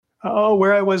oh,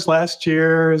 where I was last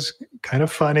year is kind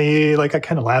of funny. Like I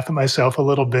kind of laugh at myself a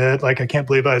little bit. Like I can't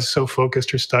believe I was so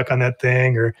focused or stuck on that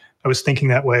thing, or I was thinking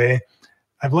that way.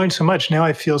 I've learned so much. Now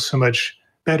I feel so much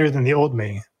better than the old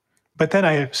me. But then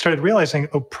I started realizing,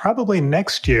 oh, probably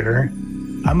next year,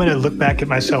 I'm going to look back at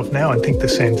myself now and think the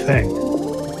same thing.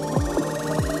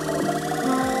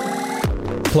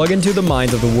 Plug into the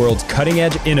minds of the world's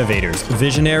cutting-edge innovators,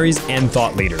 visionaries, and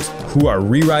thought leaders who are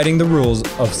rewriting the rules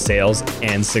of sales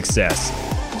and success.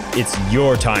 It's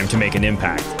your time to make an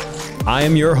impact. I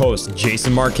am your host,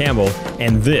 Jason Mark Campbell,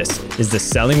 and this is the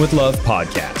Selling with Love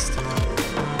podcast.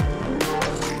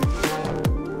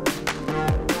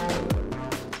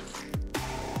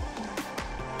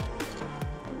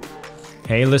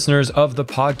 Hey, listeners of the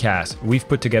podcast, we've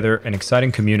put together an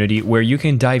exciting community where you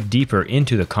can dive deeper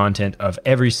into the content of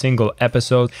every single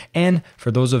episode. And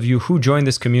for those of you who join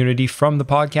this community from the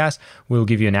podcast, we'll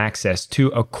give you an access to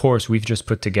a course we've just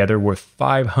put together worth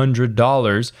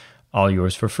 $500, all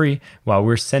yours for free, while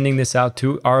we're sending this out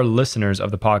to our listeners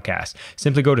of the podcast.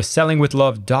 Simply go to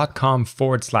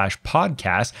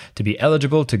sellingwithlove.com/podcast to be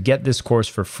eligible to get this course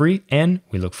for free. And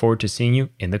we look forward to seeing you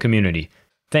in the community.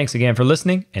 Thanks again for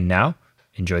listening. And now,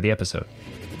 enjoy the episode.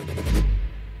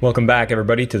 Welcome back,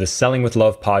 everybody, to the Selling with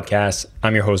Love podcast.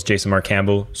 I'm your host, Jason Mark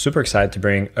Campbell. Super excited to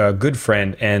bring a good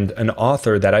friend and an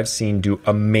author that I've seen do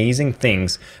amazing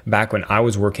things back when I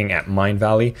was working at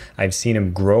Mindvalley. I've seen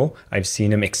him grow, I've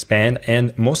seen him expand,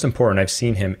 and most important, I've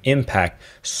seen him impact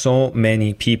so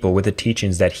many people with the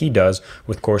teachings that he does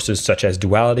with courses such as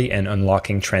Duality and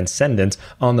Unlocking Transcendence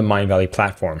on the Mindvalley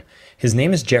platform. His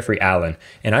name is Jeffrey Allen,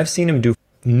 and I've seen him do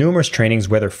numerous trainings,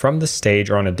 whether from the stage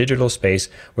or on a digital space,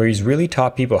 where he's really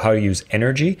taught people how to use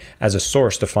energy as a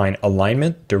source to find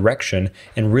alignment, direction,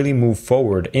 and really move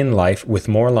forward in life with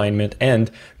more alignment and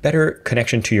better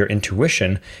connection to your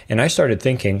intuition. And I started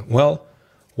thinking, well,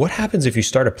 what happens if you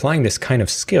start applying this kind of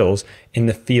skills in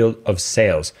the field of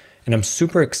sales? And I'm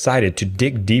super excited to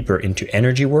dig deeper into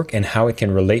energy work and how it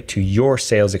can relate to your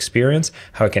sales experience,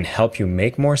 how it can help you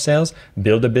make more sales,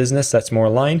 build a business that's more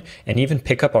aligned, and even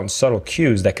pick up on subtle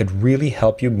cues that could really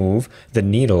help you move the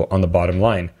needle on the bottom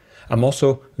line. I'm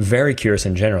also very curious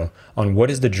in general on what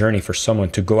is the journey for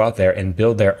someone to go out there and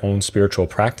build their own spiritual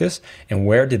practice, and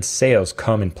where did sales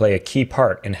come and play a key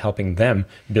part in helping them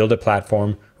build a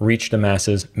platform, reach the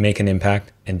masses, make an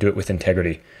impact, and do it with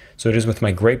integrity. So it is with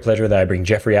my great pleasure that I bring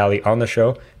Jeffrey Allen on the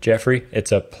show. Jeffrey,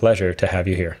 it's a pleasure to have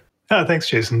you here. Oh, thanks,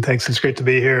 Jason. Thanks. It's great to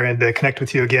be here and connect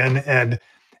with you again. And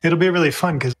it'll be really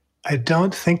fun because I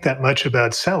don't think that much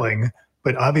about selling,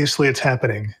 but obviously it's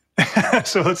happening.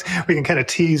 So we can kind of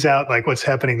tease out like what's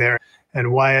happening there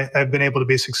and why I've been able to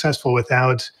be successful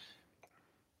without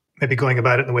maybe going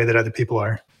about it in the way that other people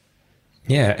are.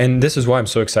 Yeah, and this is why I'm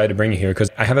so excited to bring you here, because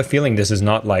I have a feeling this is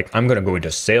not like I'm going to go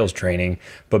into sales training,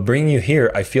 but bringing you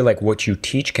here, I feel like what you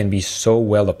teach can be so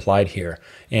well applied here.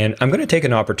 And I'm going to take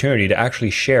an opportunity to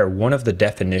actually share one of the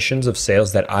definitions of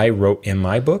sales that I wrote in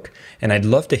my book, and I'd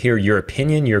love to hear your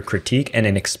opinion, your critique, and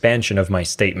an expansion of my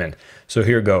statement. So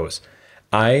here goes.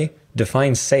 I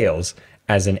define sales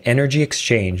as an energy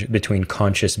exchange between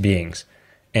conscious beings.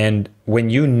 And when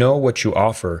you know what you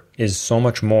offer is so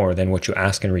much more than what you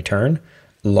ask in return,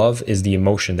 love is the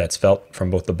emotion that's felt from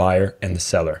both the buyer and the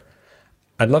seller.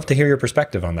 I'd love to hear your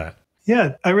perspective on that.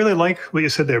 Yeah, I really like what you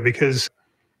said there because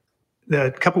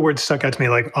the couple words stuck out to me,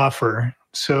 like offer.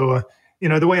 So,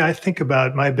 the way I think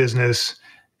about my business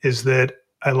is that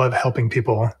I love helping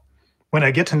people. When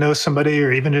I get to know somebody,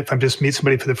 or even if I just meet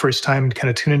somebody for the first time and kind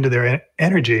of tune into their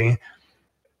energy,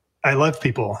 I love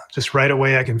people. Just right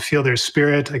away, I can feel their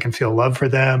spirit. I can feel love for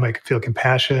them. I can feel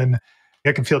compassion.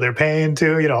 I can feel their pain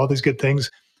too, all these good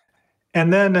things.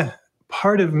 And then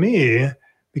part of me,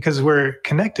 because we're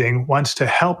connecting, wants to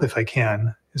help if I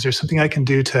can. Is there something I can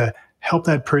do to help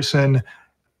that person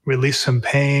release some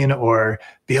pain or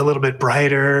be a little bit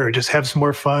brighter or just have some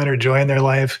more fun or joy in their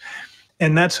life?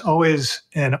 And that's always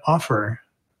an offer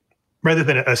rather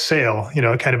than a sale,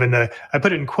 kind of I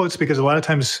put it in quotes because a lot of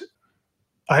times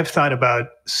I've thought about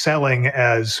selling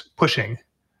as pushing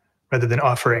rather than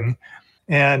offering.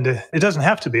 And it doesn't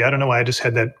have to be. I don't know why I just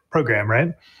had that program,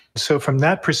 right? So from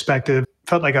that perspective, it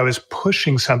felt like I was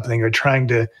pushing something or trying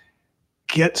to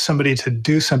get somebody to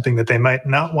do something that they might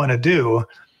not want to do.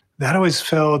 That always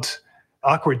felt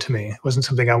awkward to me. It wasn't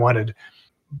something I wanted.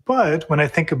 But when I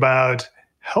think about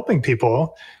helping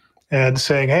people and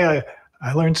saying, hey,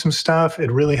 I learned some stuff.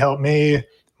 It really helped me.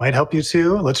 Might help you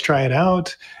too. Let's try it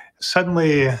out.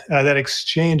 Suddenly, that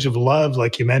exchange of love,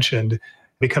 like you mentioned,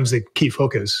 becomes the key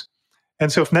focus.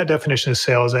 And so from that definition of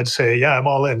sales, I'd say, yeah, I'm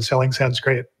all in. Selling sounds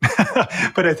great.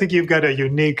 But I think you've got a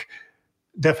unique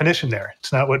definition there.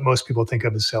 It's not what most people think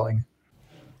of as selling.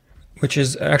 Which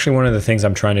is actually one of the things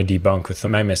I'm trying to debunk with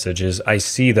my message is I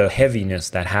see the heaviness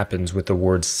that happens with the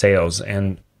word sales.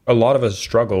 And a lot of us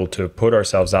struggle to put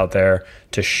ourselves out there,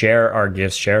 to share our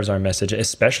gifts, shares our message,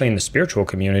 especially in the spiritual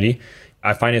community.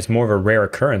 I find it's more of a rare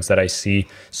occurrence that I see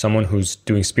someone who's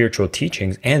doing spiritual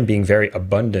teachings and being very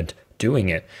abundant doing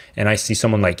it. And I see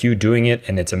someone like you doing it,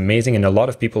 and it's amazing. And a lot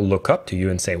of people look up to you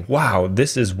and say, wow,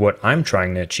 this is what I'm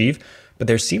trying to achieve. But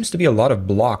there seems to be a lot of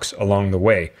blocks along the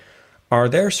way. Are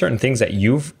there certain things that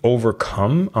you've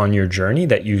overcome on your journey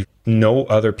that you know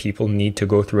other people need to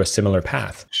go through a similar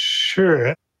path?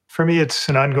 Sure. For me, it's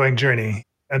an ongoing journey.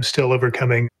 I'm still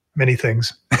overcoming many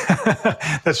things.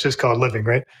 That's just called living,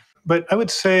 right? But I would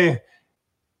say,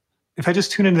 if I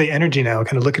just tune into the energy now,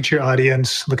 kind of look at your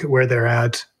audience, look at where they're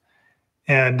at,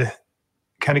 and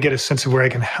kind of get a sense of where I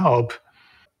can help,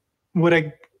 what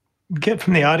I get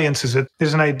from the audience is that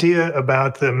there's an idea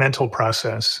about the mental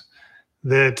process,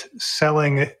 that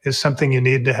selling is something you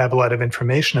need to have a lot of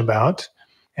information about,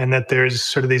 and that there's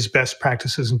sort of these best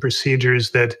practices and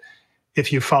procedures that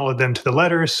if you followed them to the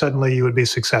letter, suddenly you would be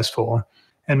successful.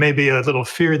 And maybe a little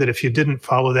fear that if you didn't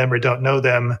follow them or don't know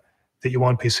them, that you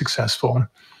won't be successful.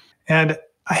 And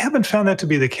I haven't found that to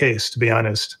be the case, to be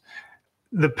honest.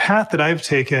 The path that I've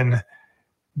taken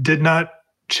did not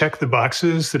check the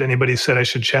boxes that anybody said I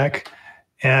should check,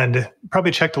 and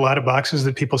probably checked a lot of boxes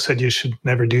that people said you should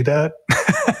never do that.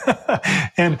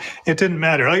 And it didn't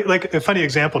matter. Like a funny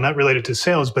example, not related to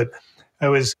sales, but I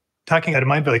was talking at a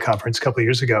Mindvalley conference a couple of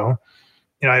years ago.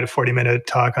 I had a 40-minute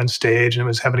talk on stage and I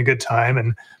was having a good time.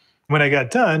 And when I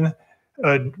got done,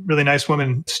 a really nice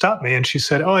woman stopped me and she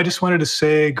said, "Oh, I just wanted to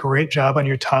say, great job on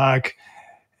your talk.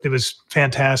 It was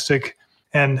fantastic."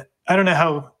 And I don't know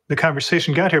how the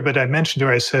conversation got here, but I mentioned to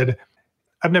her, I said,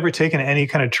 "I've never taken any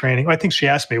kind of training." Well, I think she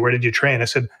asked me, "Where did you train?" I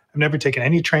said, "I've never taken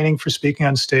any training for speaking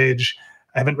on stage.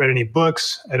 I haven't read any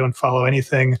books. I don't follow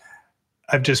anything.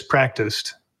 I've just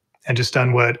practiced and just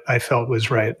done what I felt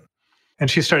was right." And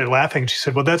she started laughing. She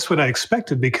said, "Well, that's what I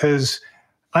expected because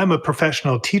I'm a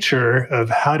professional teacher of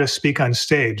how to speak on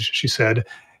stage," she said.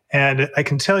 "And I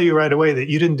can tell you right away that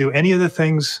you didn't do any of the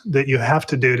things that you have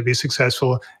to do to be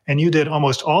successful. And you did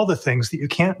almost all the things that you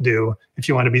can't do if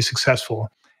you want to be successful.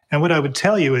 And what I would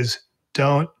tell you is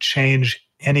don't change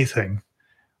anything.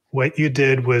 What you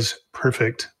did was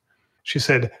perfect." She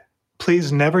said,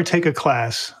 "Please never take a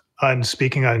class on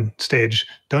speaking on stage.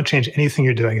 Don't change anything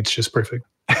you're doing. It's just perfect."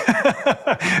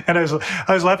 And I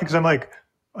was laughing because I'm like,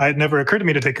 it never occurred to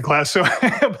me to take a class. So,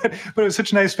 but it was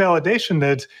such nice validation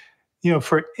that,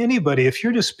 for anybody, if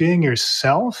you're just being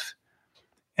yourself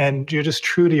and you're just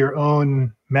true to your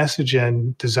own message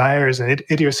and desires and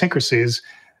idiosyncrasies,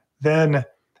 then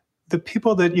the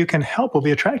people that you can help will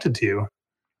be attracted to you.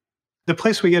 The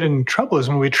place we get in trouble is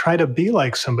when we try to be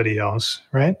like somebody else,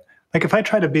 right? Like if I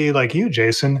try to be like you,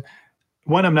 Jason,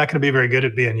 one, I'm not going to be very good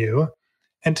at being you.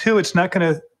 And two, it's not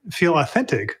going to feel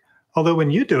authentic. Although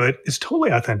when you do it, it's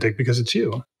totally authentic because it's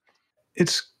you.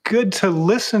 It's good to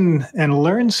listen and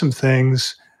learn some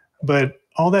things, but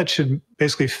all that should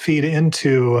basically feed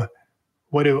into,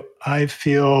 what do I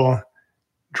feel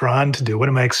drawn to do? What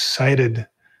am I excited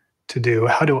to do?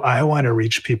 How do I want to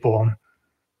reach people?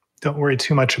 Don't worry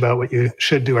too much about what you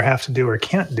should do or have to do or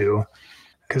can't do,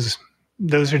 because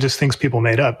those are just things people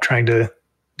made up trying to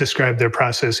describe their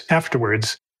process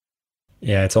afterwards.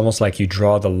 Yeah, it's almost like you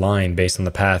draw the line based on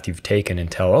the path you've taken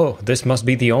and tell, oh, this must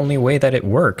be the only way that it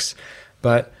works.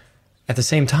 But at the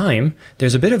same time,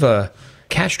 there's a bit of a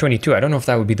catch-22. I don't know if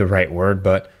that would be the right word,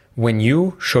 but when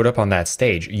you showed up on that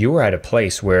stage, you were at a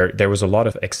place where there was a lot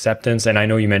of acceptance. And I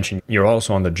know you mentioned you're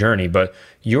also on the journey, but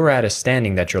you're at a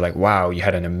standing that you're like, wow, you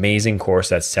had an amazing course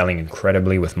that's selling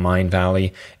incredibly with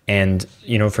Mindvalley. And,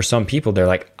 for some people, they're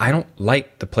like, I don't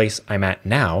like the place I'm at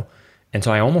now. And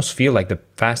so I almost feel like the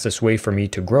fastest way for me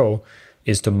to grow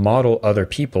is to model other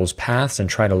people's paths and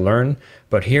try to learn.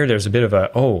 But here there's a bit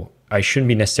of I shouldn't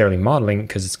be necessarily modeling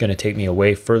because it's going to take me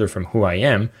away further from who I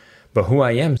am. But who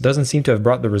I am doesn't seem to have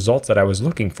brought the results that I was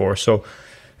looking for. So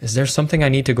is there something I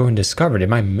need to go and discover?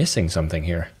 Am I missing something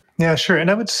here? Yeah, sure.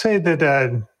 And I would say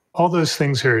that all those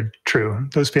things are true.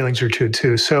 Those feelings are true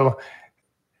too. So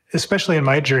especially in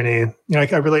my journey,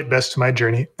 I relate best to my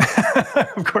journey.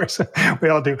 Of course, we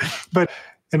all do. But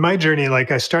in my journey,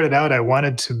 I started out, I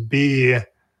wanted to be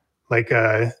like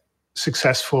a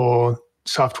successful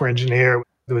software engineer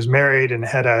that was married and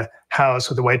had a house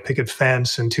with a white picket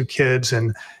fence and 2 kids.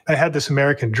 And I had this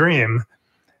American dream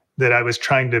that I was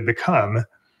trying to become.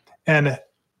 And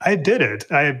I did it.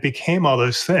 I became all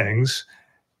those things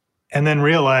and then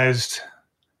realized,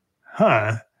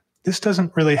 this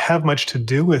doesn't really have much to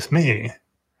do with me.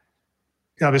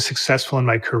 I was successful in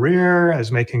my career. I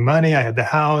was making money. I had the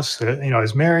house, I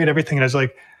was married, everything. And I was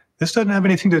like, this doesn't have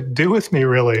anything to do with me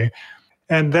really.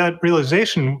 And that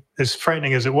realization, as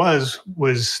frightening as it was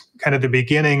kind of the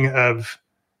beginning of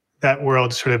that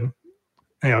world sort of,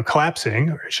 collapsing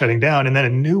or shutting down, and then a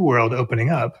new world opening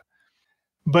up.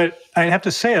 But I have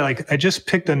to say, like, I just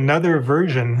picked another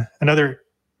version, another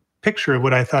picture of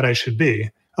what I thought I should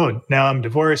be. Oh, now I'm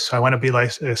divorced, so I want to be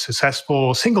like a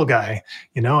successful single guy,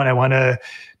 and I want to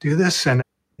do this. And,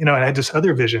 I had this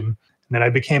other vision. And then I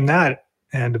became that.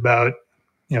 And about,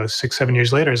 6, 7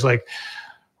 years later, it's like,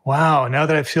 wow, now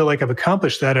that I feel like I've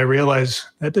accomplished that, I realize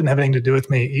that didn't have anything to do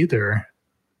with me either.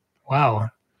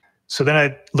 Wow. So then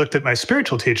I looked at my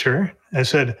spiritual teacher and I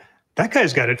said, that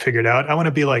guy's got it figured out. I want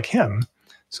to be like him.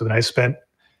 So then it's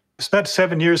about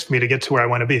 7 years for me to get to where I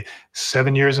want to be.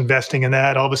 7 years investing in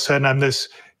that. All of a sudden, I'm this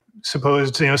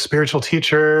supposed, spiritual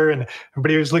teacher, and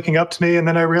everybody was looking up to me. And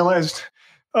then I realized,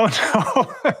 oh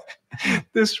no,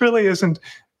 this really isn't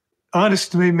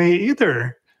honest to me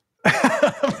either.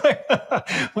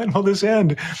 When will this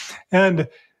end? And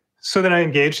so then I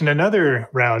engaged in another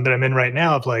round that I'm in right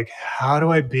now of like, how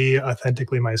do I be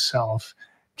authentically myself?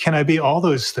 Can I be all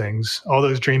those things, all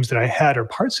those dreams that I had are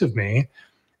parts of me,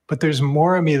 but there's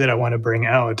more of me that I want to bring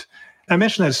out. I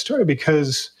mentioned that story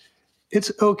because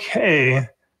it's okay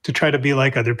to try to be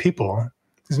like other people.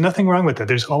 There's nothing wrong with that.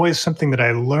 There's always something that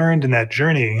I learned in that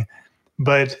journey,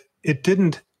 but it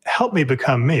didn't help me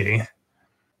become me.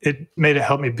 It made it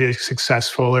help me be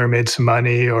successful or made some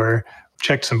money or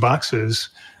checked some boxes.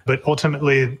 But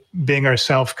ultimately, being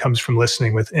ourself comes from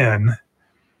listening within,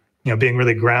 being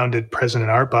really grounded, present in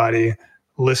our body,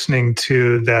 listening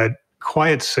to that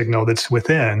quiet signal that's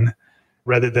within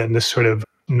rather than this sort of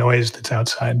noise that's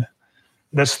outside.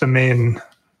 That's the main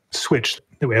switch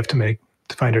that we have to make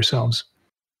to find ourselves.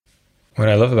 What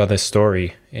I love about this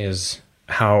story is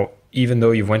how even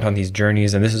though you've went on these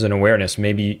journeys and this is an awareness,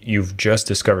 maybe you've just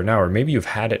discovered now, or maybe you've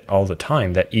had it all the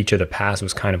time, that each of the paths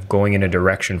was kind of going in a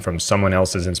direction from someone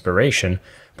else's inspiration,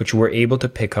 but you were able to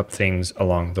pick up things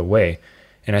along the way.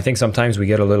 And I think sometimes we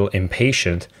get a little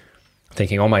impatient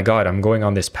thinking, oh my God, I'm going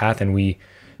on this path, and we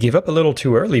give up a little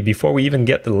too early before we even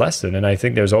get the lesson. And I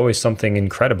think there's always something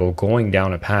incredible going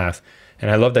down a path. And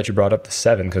I love that you brought up the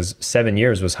 7, because 7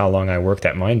 years was how long I worked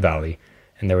at Mindvalley.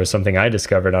 And there was something I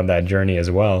discovered on that journey as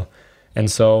well. And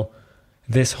so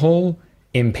this whole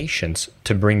impatience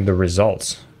to bring the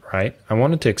results, right? I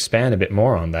wanted to expand a bit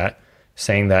more on that,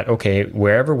 saying that, okay,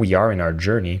 wherever we are in our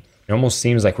journey, it almost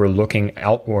seems like we're looking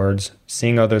outwards,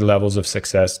 seeing other levels of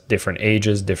success, different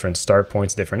ages, different start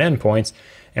points, different end points,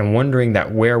 and wondering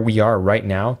that where we are right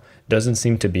now doesn't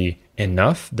seem to be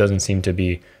enough, doesn't seem to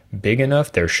be big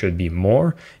enough. There should be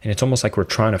more. And it's almost like we're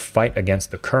trying to fight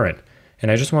against the current. And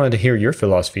I just wanted to hear your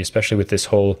philosophy, especially with this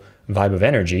whole vibe of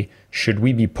energy. Should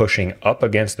we be pushing up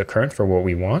against the current for what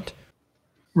we want?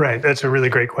 Right. That's a really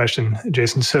great question,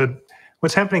 Jason. So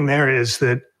what's happening there is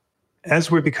that as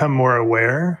we become more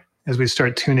aware, as we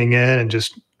start tuning in and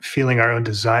just feeling our own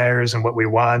desires and what we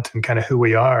want and kind of who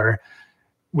we are,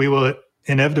 we will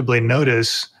inevitably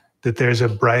notice that there's a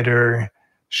brighter,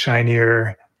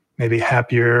 shinier, maybe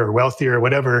happier or wealthier or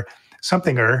whatever,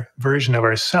 something-er version of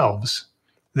ourselves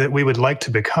that we would like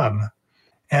to become.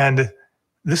 And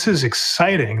this is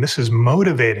exciting. This is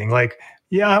motivating. Like,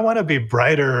 yeah, I want to be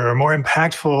brighter or more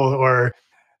impactful or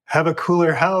have a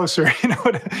cooler house or,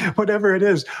 whatever it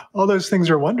is. All those things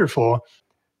are wonderful.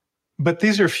 But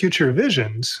these are future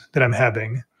visions that I'm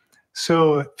having.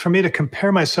 So for me to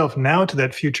compare myself now to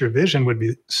that future vision would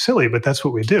be silly, but that's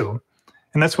what we do.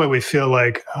 And that's why we feel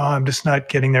like, oh, I'm just not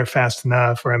getting there fast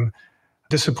enough, or I'm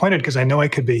disappointed because I know I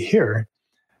could be here.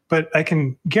 But I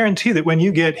can guarantee that when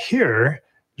you get here,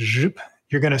 you're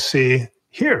going to see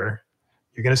here.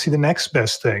 You're going to see the next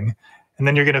best thing. And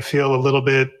then you're going to feel a little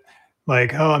bit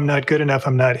like, oh, I'm not good enough.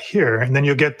 I'm not here. And then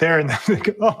you'll get there and then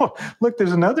think, oh, look,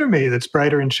 there's another me that's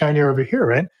brighter and shinier over here,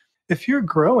 right? If you're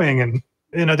growing, and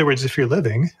in other words, if you're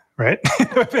living, right?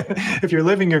 If you're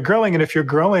living, you're growing. And if you're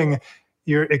growing,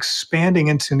 you're expanding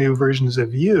into new versions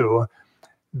of you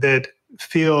that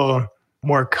feel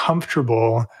more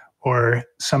comfortable or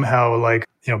somehow like,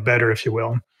 better, if you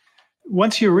will.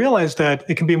 Once you realize that,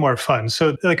 it can be more fun.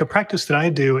 So like a practice that I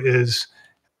do is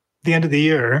the end of the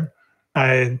year,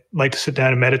 I like to sit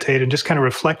down and meditate and just kind of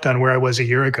reflect on where I was a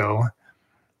year ago.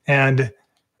 And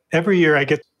every year I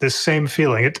get this same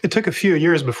feeling. It took a few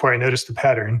years before I noticed the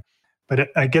pattern, but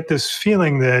I get this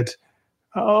feeling that,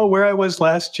 oh, where I was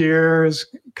last year is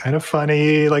kind of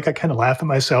funny. Like I kind of laugh at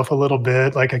myself a little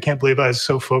bit. Like I can't believe I was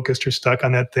so focused or stuck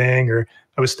on that thing, or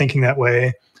I was thinking that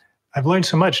way. I've learned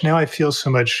so much. Now I feel so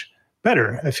much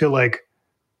better. I feel like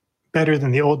better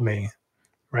than the old me,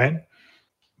 right?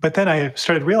 But then I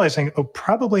started realizing, oh,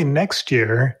 probably next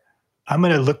year, I'm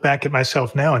going to look back at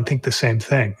myself now and think the same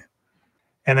thing.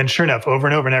 And then sure enough, over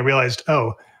and over, and I realized,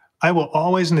 oh, I will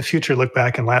always in the future look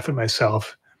back and laugh at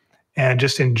myself and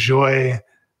just enjoy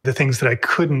the things that I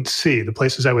couldn't see, the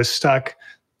places I was stuck,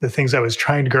 the things I was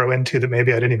trying to grow into that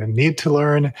maybe I didn't even need to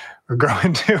learn or grow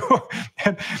into.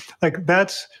 And like,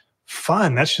 that's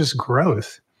fun. That's just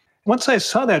growth. Once I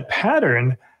saw that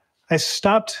pattern, I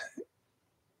stopped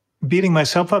beating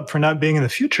myself up for not being in the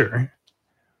future.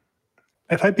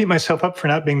 If I beat myself up for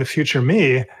not being the future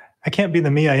me, I can't be the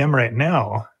me I am right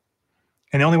now.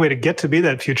 And the only way to get to be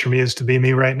that future me is to be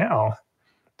me right now.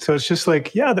 So it's just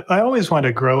like, yeah, I always want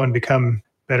to grow and become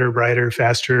better, brighter,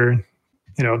 faster,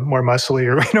 more muscly,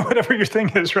 or whatever your thing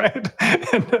is, right?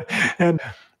 and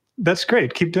that's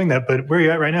great. Keep doing that. But where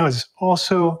you're at right now is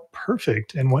also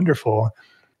perfect and wonderful.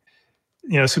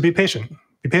 So be patient.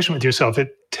 Be patient with yourself.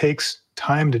 It takes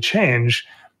time to change,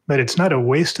 but it's not a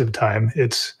waste of time.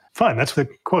 It's fun. That's the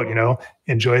quote,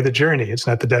 enjoy the journey. It's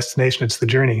not the destination, it's the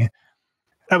journey.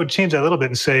 I would change that a little bit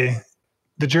and say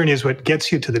the journey is what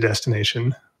gets you to the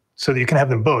destination so that you can have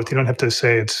them both. You don't have to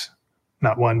say it's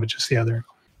not one, but just the other.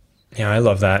 Yeah, I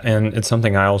love that. And it's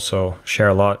something I also share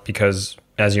a lot because,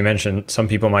 as you mentioned, some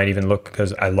people might even look,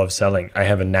 because I love selling. I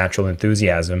have a natural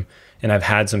enthusiasm. And I've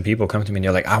had some people come to me and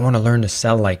they're like, I want to learn to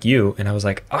sell like you. And I was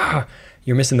like,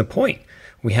 you're missing the point.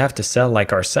 We have to sell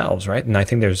like ourselves, right? And I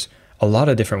think there's a lot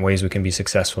of different ways we can be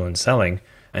successful in selling.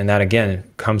 And that, again,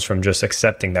 comes from just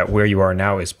accepting that where you are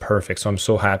now is perfect. So I'm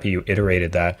so happy you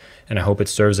iterated that. And I hope it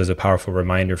serves as a powerful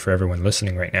reminder for everyone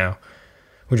listening right now.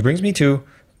 Which brings me to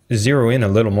zero in a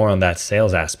little more on that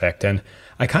sales aspect. And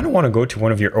I kind of want to go to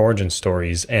one of your origin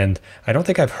stories. And I don't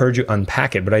think I've heard you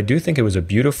unpack it, but I do think it was a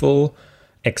beautiful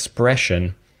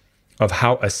expression of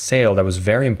how a sale that was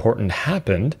very important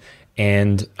happened.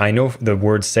 And I know the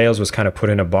word sales was kind of put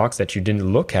in a box that you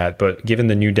didn't look at, but given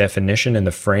the new definition and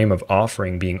the frame of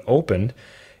offering being opened,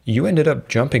 you ended up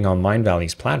jumping on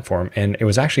Mindvalley's platform. And it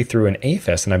was actually through an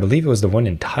A-Fest, and I believe it was the one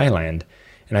in Thailand.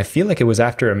 And I feel like it was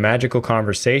after a magical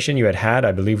conversation you had,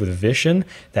 I believe, with Vishen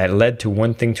that led to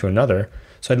one thing to another.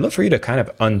 So I'd love for you to kind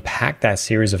of unpack that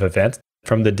series of events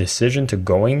from the decision to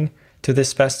going to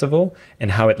this festival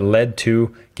and how it led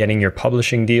to getting your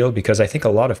publishing deal, because I think a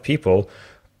lot of people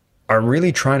are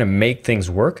really trying to make things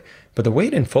work. But the way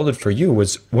it unfolded for you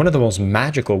was one of the most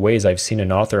magical ways I've seen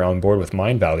an author on board with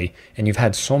Mindvalley. And you've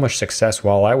had so much success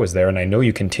while I was there, and I know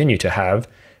you continue to have.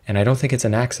 And I don't think it's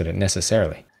an accident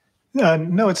necessarily.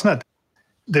 No, it's not.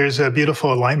 There's a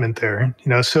beautiful alignment there.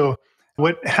 So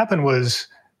what happened was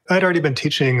I'd already been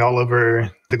teaching all over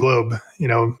the globe,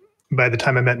 by the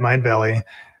time I met Mindvalley,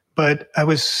 but I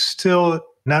was still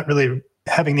not really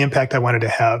having the impact I wanted to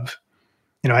have.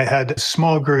 I had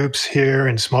small groups here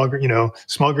and small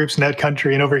groups in that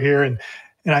country and over here. And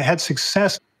I had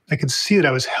success. I could see that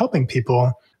I was helping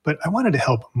people, but I wanted to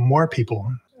help more people.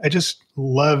 I just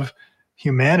love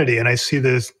humanity. And I see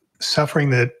this suffering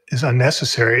that is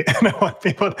unnecessary. And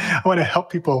I want to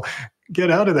help people get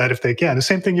out of that if they can. The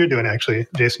same thing you're doing, actually,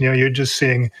 Jason. You're just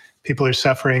seeing people are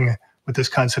suffering with this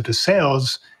concept of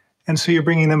sales. And so you're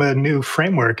bringing them a new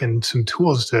framework and some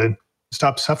tools to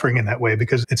stop suffering in that way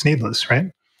because it's needless, right?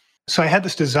 So I had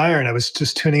this desire and I was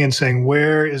just tuning in saying,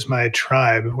 where is my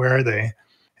tribe? Where are they?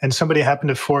 And somebody happened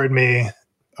to forward me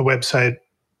a website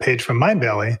page from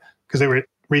Mindvalley because they were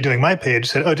redoing my page,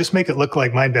 said, oh, just make it look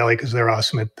like Mindvalley because they're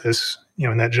awesome at this,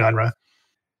 in that genre.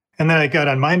 And then I got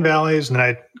on Mindvalley's and then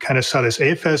I kind of saw this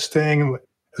A-Fest thing.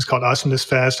 It was called Awesomeness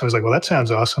Fest. I was like, well, that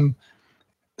sounds awesome.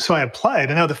 So I applied.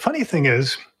 And now the funny thing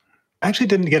is, I actually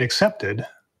didn't get accepted,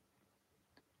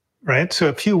 right? So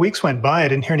a few weeks went by, I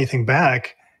didn't hear anything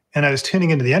back. And I was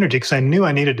tuning into the energy because I knew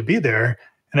I needed to be there.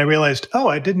 And I realized, oh,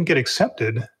 I didn't get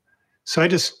accepted. So I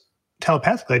just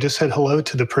telepathically, I just said hello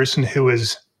to the person who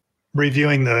was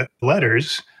reviewing the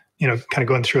letters, kind of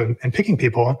going through and picking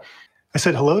people. I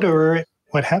said hello to her.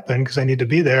 What happened? Because I need to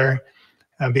be there.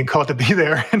 I'm being called to be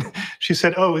there. And she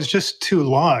said, oh, it was just too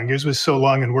long. Yours was so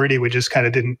long and wordy, we just kind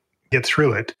of didn't get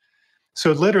through it.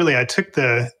 So literally, I took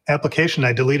the application,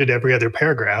 I deleted every other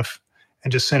paragraph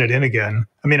and just sent it in again.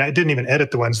 I mean, I didn't even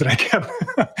edit the ones that I kept.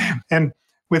 And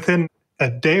within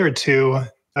a day or two,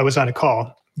 I was on a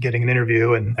call getting an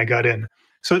interview and I got in.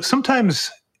 So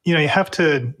sometimes, you have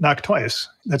to knock twice.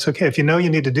 That's okay. If you know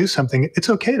you need to do something, it's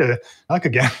okay to knock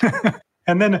again.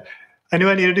 And then I knew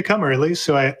I needed to come early.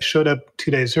 So I showed up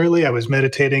 2 days early. I was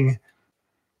meditating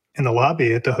in the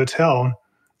lobby at the hotel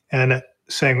and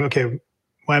saying, okay,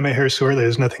 why am I here so early?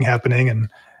 There's nothing happening. And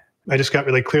I just got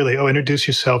really clearly, introduce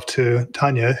yourself to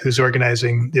Tanya, who's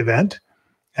organizing the event.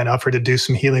 and offer to do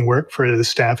some healing work for the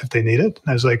staff if they need it. And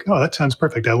I was like, oh, that sounds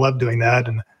perfect. I love doing that.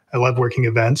 And I love working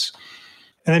events.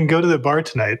 And then go to the bar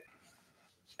tonight.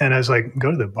 And I was like,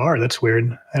 go to the bar? That's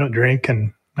weird. I don't drink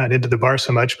and not into the bar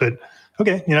so much, but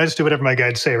okay, I just do whatever my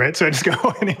guides say, right? So I just go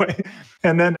anyway.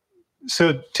 And then,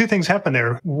 so two things happened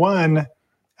there. One,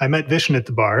 I met Vishen at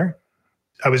the bar.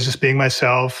 I was just being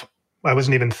myself. I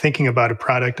wasn't even thinking about a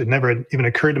product. It never even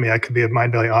occurred to me I could be a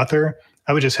Mindvalley author.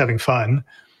 I was just having fun.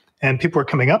 And people were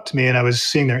coming up to me and I was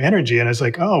seeing their energy. And I was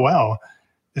like, oh, wow,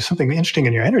 there's something interesting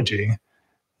in your energy.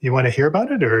 You want to hear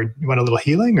about it, or you want a little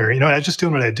healing? Or, I was just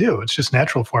doing what I do. It's just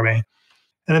natural for me.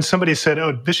 And then somebody said,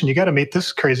 oh, Vishen, you got to meet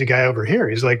this crazy guy over here.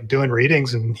 He's like doing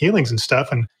readings and healings and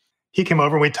stuff. And he came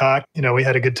over and we talked, we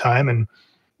had a good time. And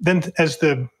then as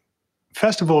the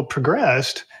festival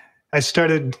progressed, I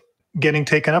started getting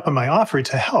taken up on my offer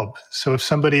to help. So if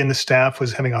somebody in the staff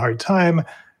was having a hard time,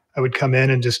 I would come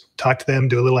in and just talk to them,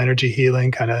 do a little energy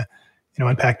healing, kind of,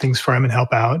 unpack things for them and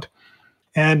help out.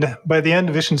 And by the end,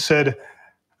 Vishen said,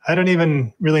 I don't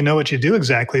even really know what you do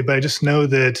exactly, but I just know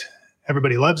that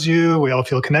everybody loves you. We all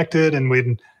feel connected and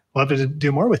we'd love to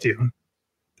do more with you.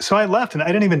 So I left and I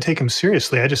didn't even take him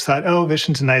seriously. I just thought, oh,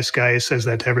 Vishen's a nice guy. He says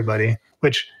that to everybody,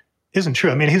 which isn't true.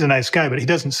 I mean, he's a nice guy, but he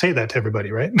doesn't say that to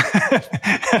everybody, right?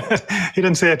 He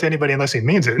doesn't say that to anybody unless he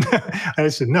means it. I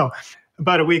said, no.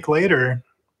 About a week later,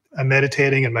 I'm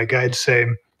meditating and my guides say,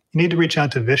 you need to reach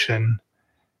out to Vishen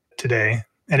today.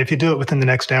 And if you do it within the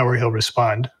next hour, he'll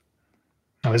respond.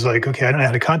 I was like, okay, I don't know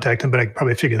how to contact him, but I could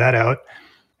probably figure that out.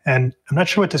 And I'm not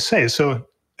sure what to say. So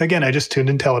again, I just tuned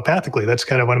in telepathically. That's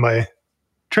kind of one of my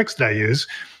tricks that I use.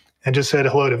 And just said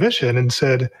hello to Vishen and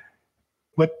said,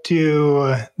 what do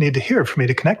you need to hear for me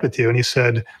to connect with you? And he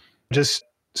said, just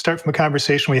start from a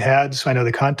conversation we had so I know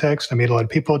the context. I meet a lot of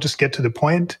people. Just get to the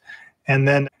point and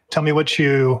then tell me what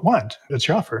you want. What's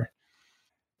your offer?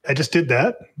 I just did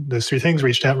that. Those three things,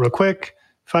 reached out real quick.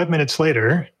 5 minutes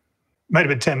later, might have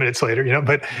been 10 minutes later,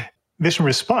 but Vishen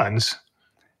responds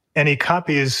and he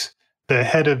copies the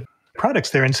head of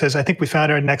products there and says, I think we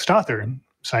found our next author.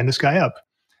 Sign this guy up.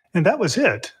 And that was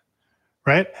it,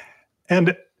 right?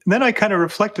 And then I kind of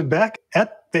reflected back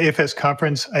at the AFS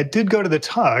conference. I did go to the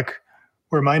talk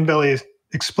where Mindvalley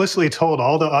explicitly told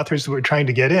all the authors that were trying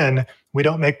to get in, we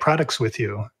don't make products with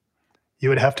you. You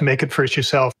would have to make it first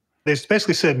yourself. They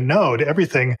basically said no to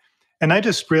everything. And I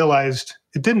just realized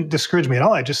it didn't discourage me at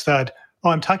all. I just thought, oh,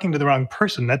 I'm talking to the wrong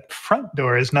person. That front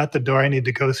door is not the door I need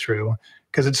to go through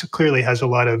because it clearly has a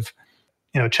lot of,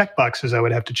 check boxes I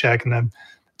would have to check. And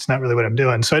it's not really what I'm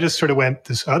doing. So I just sort of went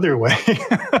this other way.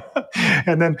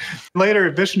 And then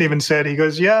later, Vishen even said, he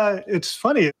goes, yeah, it's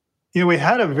funny. We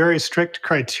had a very strict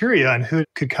criteria on who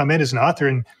could come in as an author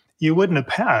and you wouldn't have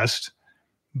passed.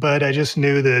 But I just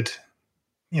knew that,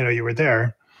 you were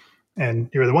there and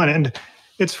you were the one. And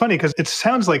it's funny because it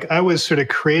sounds like I was sort of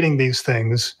creating these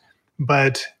things,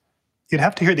 but you'd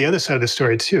have to hear the other side of the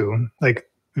story too. Like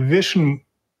Vishen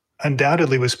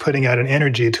undoubtedly was putting out an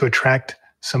energy to attract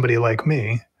somebody like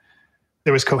me.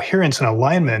 There was coherence and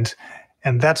alignment.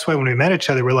 And that's why when we met each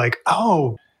other, we're like,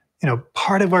 oh,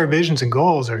 part of our visions and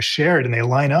goals are shared and they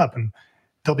line up and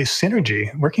there'll be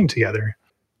synergy working together.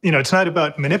 It's not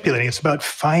about manipulating. It's about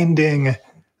finding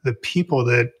the people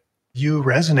that you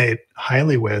resonate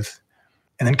highly with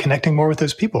and then connecting more with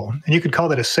those people. And you could call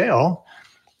that a sale,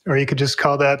 or you could just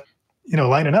call that,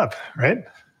 lining up, right?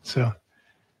 So a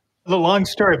little long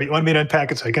story, but you wanted me to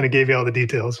unpack it, so I kind of gave you all the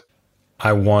details.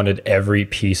 I wanted every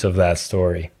piece of that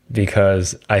story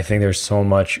because I think there's so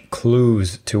much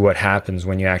clues to what happens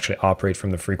when you actually operate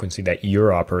from the frequency that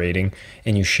you're operating.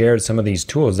 And you shared some of these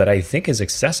tools that I think is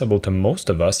accessible to most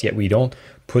of us, yet we don't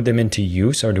put them into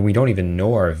use or we don't even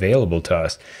know are available to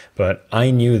us. But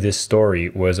I knew this story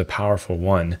was a powerful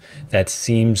one that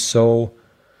seems so,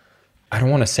 I don't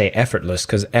want to say effortless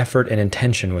because effort and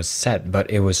intention was set, but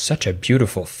it was such a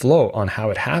beautiful flow on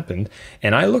how it happened.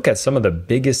 And I look at some of the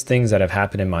biggest things that have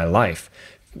happened in my life,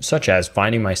 such as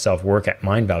finding myself work at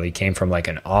Mindvalley came from like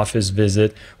an office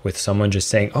visit with someone just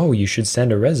saying, oh, you should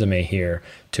send a resume here,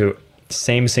 to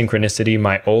same synchronicity.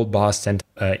 My old boss sent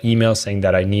an email saying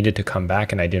that I needed to come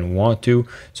back and I didn't want to.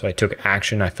 So I took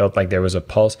action. I felt like there was a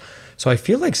pulse. So I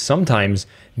feel like sometimes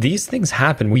these things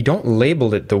happen. We don't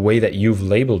label it the way that you've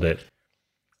labeled it,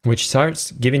 which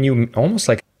starts giving you almost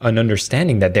like an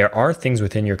understanding that there are things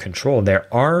within your control. There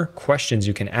are questions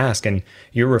you can ask, and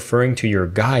you're referring to your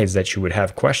guides that you would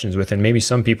have questions with. And maybe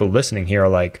some people listening here are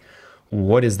like,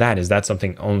 what is that? Is that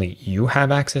something only you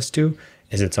have access to?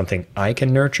 Is it something I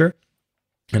can nurture?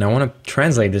 And I want to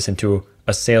translate this into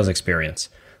a sales experience,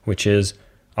 which is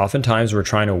oftentimes we're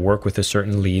trying to work with a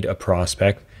certain lead, a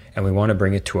prospect, and we want to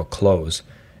bring it to a close.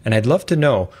 And I'd love to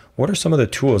know, what are some of the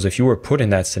tools, if you were put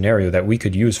in that scenario, that we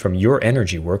could use from your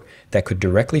energy work that could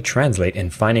directly translate in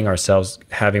finding ourselves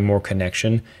having more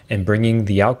connection and bringing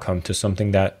the outcome to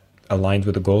something that aligns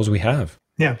with the goals we have?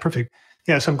 Yeah, perfect.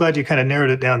 Yeah, so I'm glad you kind of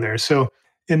narrowed it down there. So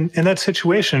in that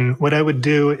situation, what I would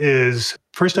do is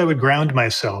first I would ground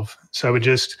myself. So I would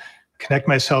just connect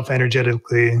myself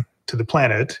energetically to the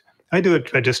planet. I do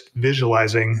it by just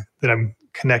visualizing that I'm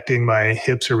connecting my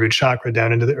hips or root chakra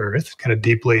down into the earth, kind of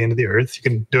deeply into the earth. You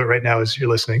can do it right now as you're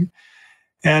listening.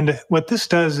 And what this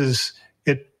does is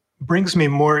it brings me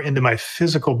more into my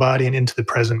physical body and into the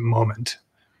present moment,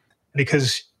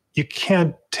 because you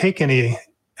can't take any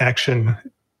action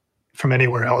from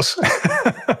anywhere else,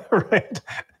 right?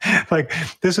 Like,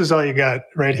 this is all you got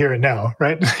right here and now,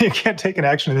 right? You can't take an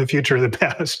action in the future or the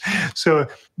past. So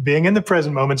being in the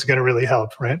present moment is going to really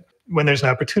help, right? When there's an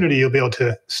opportunity, you'll be able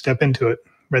to step into it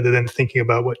rather than thinking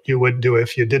about what you would do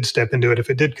if you did step into it, if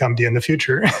it did come to you in the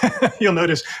future. You'll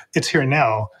notice it's here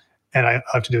now, and all I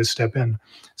have to do is step in.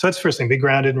 So that's the first thing, be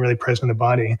grounded and really present in the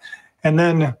body. And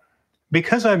then,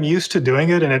 because I'm used to doing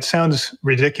it, and it sounds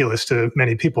ridiculous to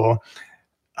many people,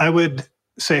 I would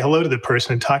say hello to the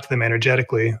person and talk to them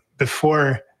energetically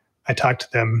before I talk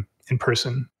to them in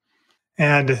person.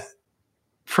 And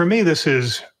for me, this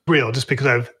is real just because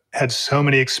I've had so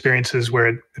many experiences where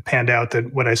it panned out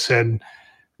that what I said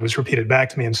was repeated back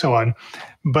to me and so on.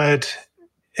 But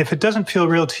if it doesn't feel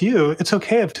real to you, it's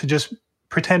okay to just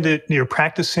pretend you're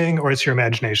practicing or it's your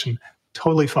imagination.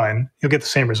 Totally fine. You'll get the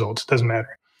same results. It doesn't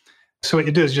matter. So what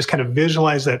you do is just kind of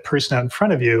visualize that person out in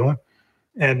front of you.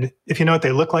 And if you know what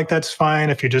they look like, that's fine.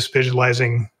 If you're just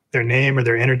visualizing their name or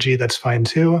their energy, that's fine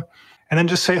too. And then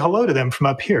just say hello to them from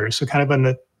up here. So kind of on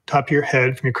the top of your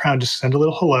head, from your crown, just send a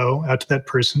little hello out to that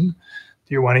person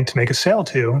that you're wanting to make a sale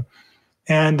to.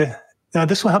 And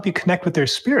this will help you connect with their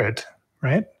spirit,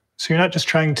 right? So you're not just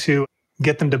trying to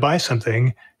get them to buy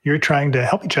something. You're trying to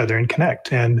help each other and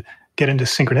connect and get into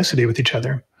synchronicity with each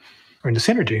other or into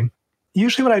synergy.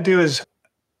 Usually what I do is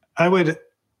I would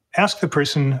ask the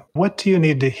person, what do you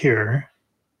need to hear?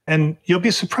 And you'll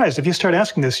be surprised. If you start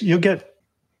asking this, you'll get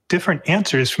different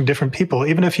answers from different people,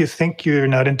 even if you think you're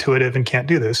not intuitive and can't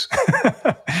do this,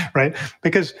 right?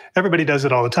 Because everybody does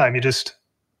it all the time. You just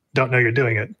don't know you're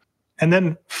doing it. And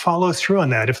then follow through on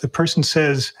that. If the person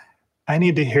says, I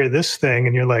need to hear this thing,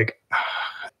 and you're like,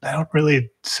 I don't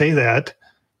really say that,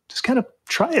 just kind of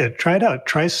try it out.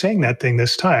 Try saying that thing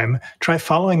this time. Try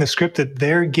following the script that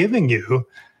they're giving you.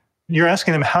 You're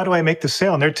asking them, how do I make the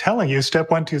sale? And they're telling you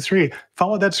step 1, 2, 3,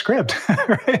 follow that script,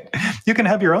 right? You can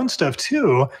have your own stuff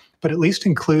too, but at least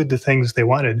include the things they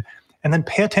wanted. And then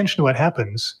pay attention to what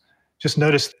happens. Just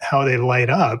notice how they light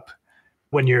up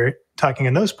when you're talking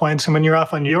in those points. And when you're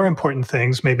off on your important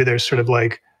things, maybe they're sort of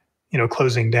like,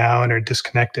 closing down or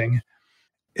disconnecting.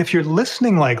 If you're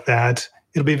listening like that,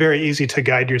 it'll be very easy to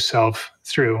guide yourself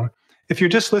through. If you're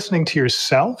just listening to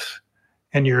yourself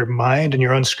and your mind and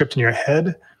your own script in your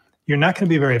head, you're not going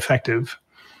to be very effective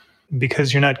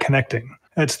because you're not connecting.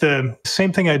 It's the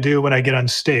same thing I do when I get on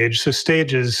stage. So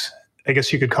stage is, I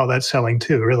guess you could call that selling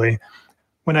too, really.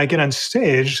 When I get on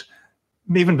stage,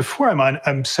 even before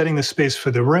I'm setting the space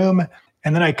for the room,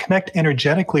 and then I connect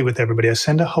energetically with everybody. I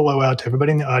send a hello out to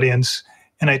everybody in the audience,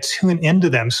 and I tune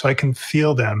into them so I can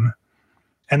feel them.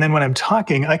 And then when I'm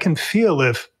talking, I can feel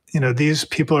if, these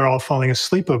people are all falling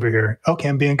asleep over here. Okay,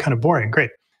 I'm being kind of boring.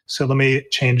 Great. So let me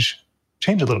change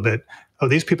a little bit. Oh,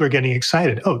 these people are getting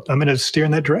excited. Oh, I'm going to steer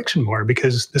in that direction more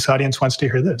because this audience wants to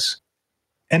hear this.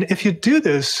 And if you do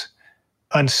this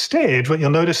on stage, what you'll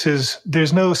notice is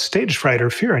there's no stage fright or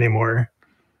fear anymore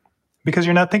because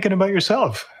you're not thinking about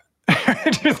yourself.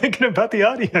 You're thinking about the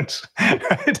audience,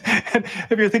 right? And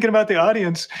if you're thinking about the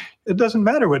audience, it doesn't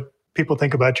matter what people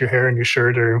think about your hair and your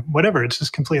shirt or whatever. It's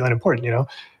just completely unimportant,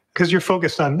 because you're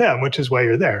focused on them, which is why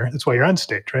you're there. That's why you're on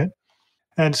stage, right?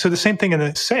 And so the same thing in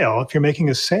the sale. If you're making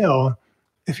a sale,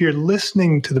 if you're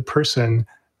listening to the person,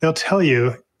 they'll tell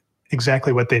you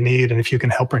exactly what they need and if you can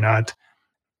help or not.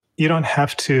 You don't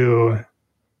have to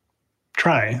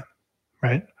try,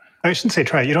 right? I shouldn't say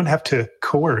try. You don't have to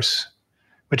coerce,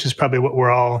 which is probably what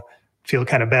we're all feel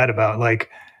kind of bad about. Like,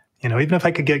 even if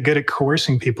I could get good at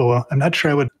coercing people, I'm not sure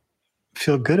I would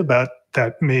feel good about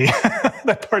that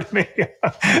that part of me.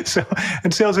 So,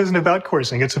 and sales isn't about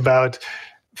coercing. It's about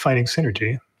finding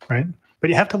synergy, right? But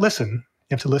you have to listen.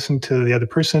 You have to listen to the other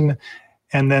person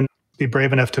and then be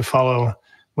brave enough to follow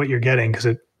what you're getting because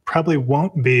it probably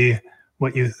won't be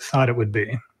what you thought it would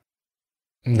be.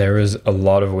 There is a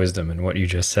lot of wisdom in what you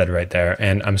just said right there.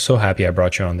 And I'm so happy I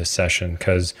brought you on this session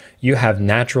because you have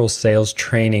natural sales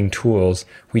training tools.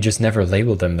 We just never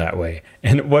labeled them that way.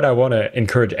 And what I want to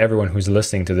encourage everyone who's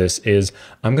listening to this is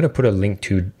I'm going to put a link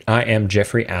to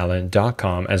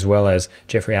IamJeffreyAllen.com as well as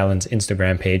Jeffrey Allen's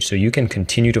Instagram page so you can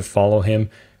continue to follow him,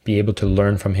 be able to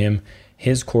learn from him.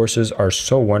 His courses are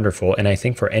so wonderful. And I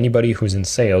think for anybody who's in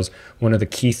sales, one of the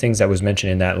key things that was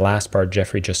mentioned in that last part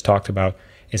Jeffrey just talked about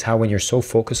is how when you're so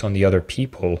focused on the other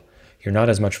people, you're not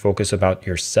as much focused about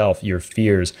yourself, your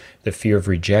fears, the fear of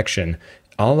rejection.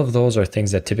 All of those are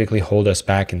things that typically hold us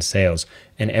back in sales.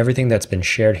 And everything that's been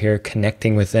shared here,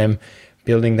 connecting with them,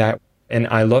 building that. And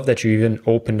I love that you even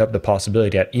opened up the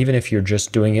possibility that even if you're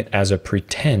just doing it as a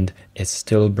pretend, it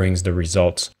still brings the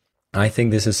results. I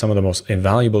think this is some of the most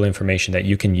invaluable information that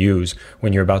you can use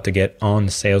when you're about to get on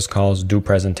sales calls, do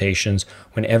presentations,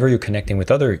 whenever you're connecting with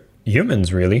other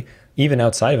humans, really, even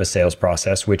outside of a sales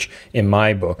process, which in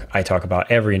my book, I talk about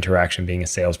every interaction being a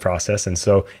sales process. And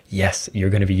so, yes, you're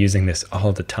going to be using this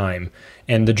all the time.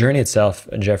 And the journey itself,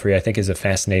 Jeffrey, I think is a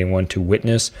fascinating one to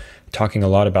witness, talking a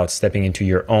lot about stepping into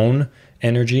your own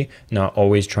energy, not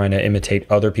always trying to imitate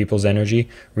other people's energy,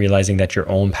 realizing that your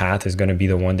own path is going to be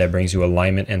the one that brings you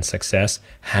alignment and success,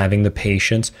 having the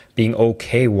patience, being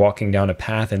okay walking down a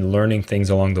path and learning things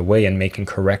along the way and making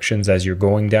corrections as you're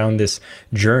going down this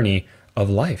journey of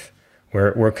life.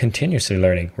 We're continuously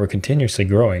learning, we're continuously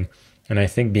growing. And I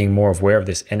think being more aware of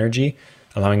this energy,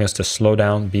 allowing us to slow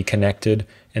down, be connected,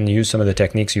 and use some of the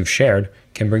techniques you've shared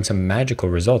can bring some magical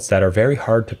results that are very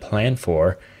hard to plan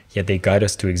for, yet they guide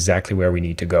us to exactly where we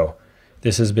need to go.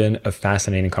 This has been a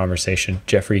fascinating conversation.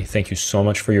 Jeffrey, thank you so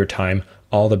much for your time.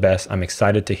 All the best. I'm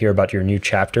excited to hear about your new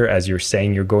chapter. As you're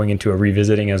saying, you're going into a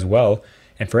revisiting as well.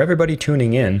 And for everybody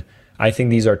tuning in, I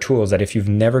think these are tools that if you've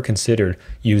never considered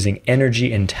using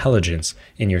energy intelligence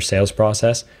in your sales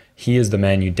process, he is the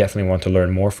man you definitely want to learn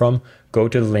more from. Go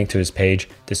to the link to his page,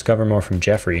 discover more from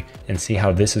Jeffrey, and see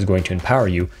how this is going to empower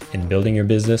you in building your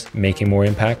business, making more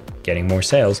impact, getting more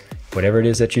sales. Whatever it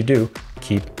is that you do,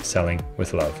 keep selling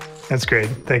with love. That's great.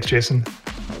 Thanks, Jason.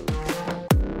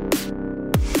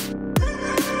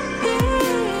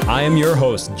 I am your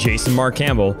host, Jason Mark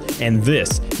Campbell, and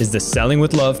this is the Selling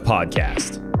with Love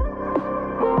podcast.